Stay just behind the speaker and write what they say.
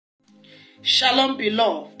Shalom,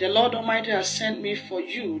 beloved. The Lord Almighty has sent me for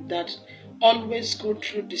you that always go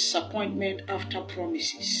through disappointment after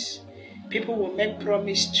promises. People will make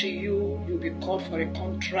promise to you, you'll be called for a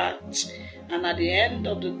contract, and at the end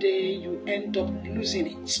of the day, you end up losing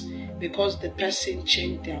it because the person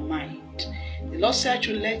changed their mind. The Lord said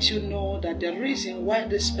to let you know that the reason why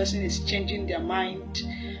this person is changing their mind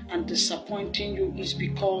and disappointing you is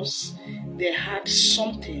because they had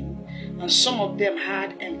something, and some of them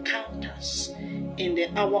had encounters in the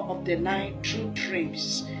hour of the night through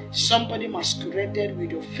dreams. Somebody masqueraded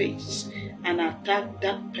with your face and attacked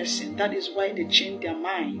that person. That is why they changed their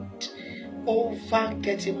mind over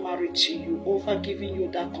getting married to you, over giving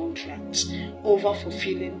you that contract, over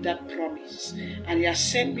fulfilling that promise. And He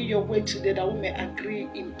has sent me your way today that we may agree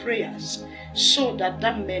in prayers so that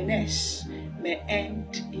that menace may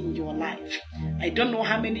end in your life. I don't know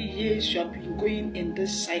how many years you have been going in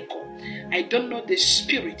this cycle. I don't know the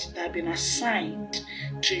spirit that have been assigned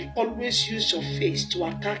to always use your face to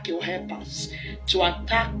attack your helpers, to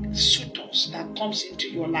attack suitors that comes into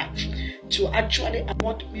your life, to actually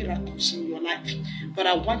abort miracles in your life. But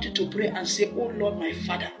I want you to pray and say, oh Lord, my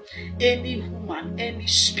Father, any woman, any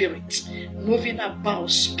spirit moving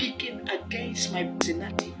about, speaking against my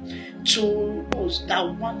personality, to those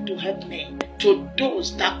that want to help me, to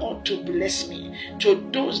those that ought to bless me, to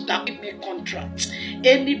those that give me contracts,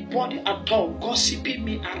 anybody at all gossiping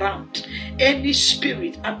me around, any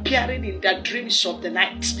spirit appearing in the dreams of the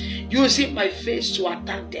night, using my face to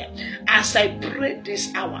attack them. As I pray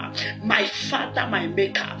this hour, my Father, my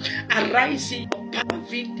Maker, arise in your power,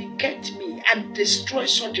 vindicate me and destroy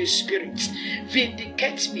such a spirit.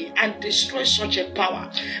 Vindicate me and destroy such a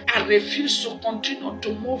power. I refuse to continue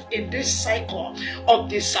to move in this cycle of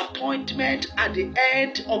disappointment at the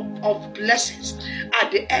end of blessings,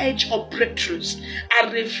 at the edge of breakthroughs.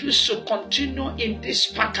 I refuse to continue in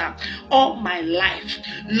this pattern all my life.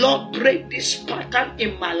 Lord, break this pattern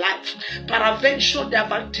in my life. Peradventure, they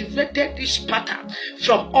have activated this pattern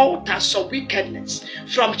from altars of wickedness,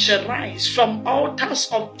 from shrines, from altars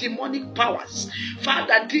of demonic powers.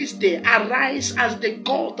 Father, this day arise as the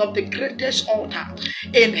God of the greatest altar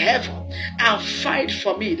in heaven and fight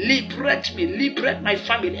for me. Liberate me, liberate my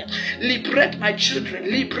family, liberate my children,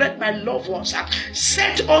 liberate my loved ones.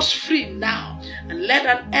 Set us free now and let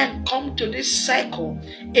an end come to this cycle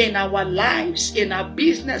in our lives, in our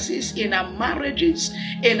businesses, in our marriages,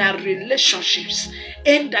 in our relationships,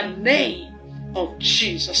 in the name of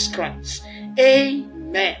Jesus Christ.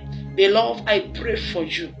 Amen. Beloved, I pray for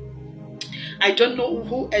you. I don't know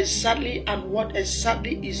who exactly and what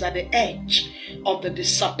exactly is at the edge of the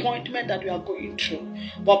disappointment that you are going through,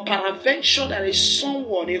 but peradventure there is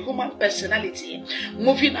someone, a human personality,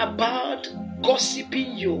 moving about,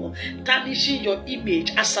 gossiping you, tarnishing your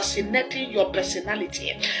image, assassinating your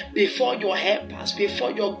personality before your helpers,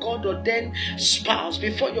 before your God-ordained spouse,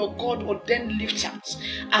 before your God-ordained lifters.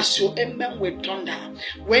 As your amen will thunder,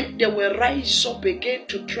 when they will rise up again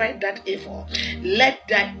to try that evil, let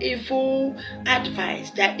their evil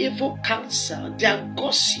advice, their evil counsel, their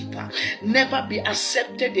gossip never be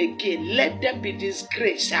accepted again. Let them be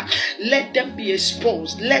disgraced. Let them be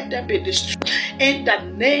exposed. Let them be destroyed in the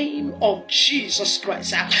name of Jesus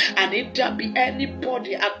Christ. And if there be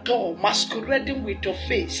anybody at all masquerading with your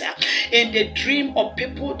face in the dream of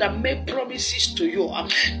people that make promises to you,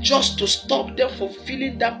 just to stop them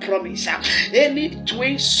fulfilling that promise, any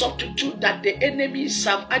twin substitute that the enemies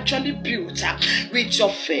have actually built with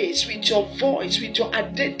your face, with your voice, with your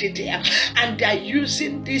identity, and they are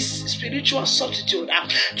using this spiritual substitute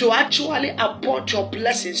to actually abort your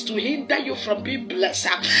blessings, to hinder you from being blessed.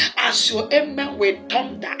 As your amen will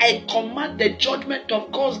thunder, I command the judgment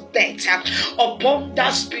of God's death upon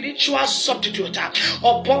that spiritual substitute,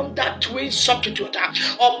 upon that twin substitute,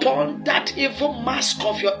 upon that evil mask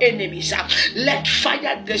of your enemies. Let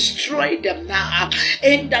fire destroy them now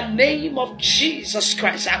in the name of Jesus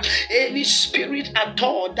Christ. Any spirit at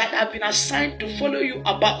all that have been assigned to follow you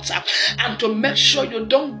about and to make sure you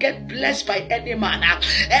don't get blessed by any man,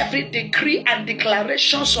 every decree and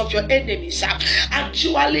declarations of your enemies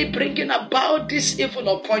actually bringing about this evil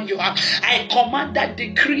upon you, I command that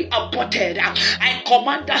decree aborted. I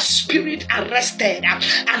command that spirit arrested,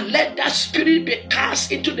 and let that spirit be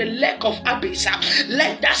cast into the lake of abyss.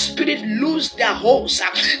 Let that spirit lose their holds,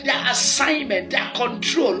 their assignment, their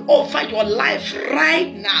control over your life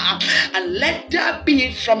right now, and let there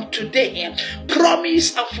be from today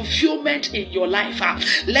promise and fulfillment in your life.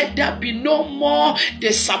 Let there be no more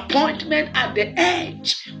disappointment at the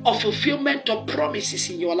edge of fulfillment of promises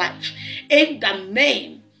in your life. In the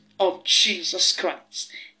name of Jesus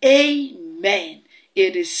Christ. Amen.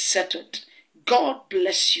 It is settled. God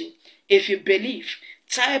bless you. If you believe,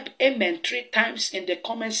 type amen 3 times in the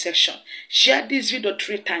comment section. Share this video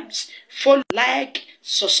 3 times. Follow, like,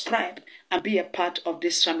 subscribe, and be a part of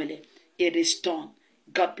this family. It is done.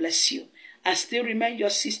 God bless you. I still remain your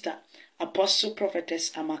sister, Apostle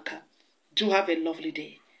Prophetess Amaka. Do have a lovely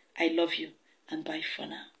day. I love you, and bye for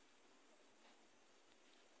now.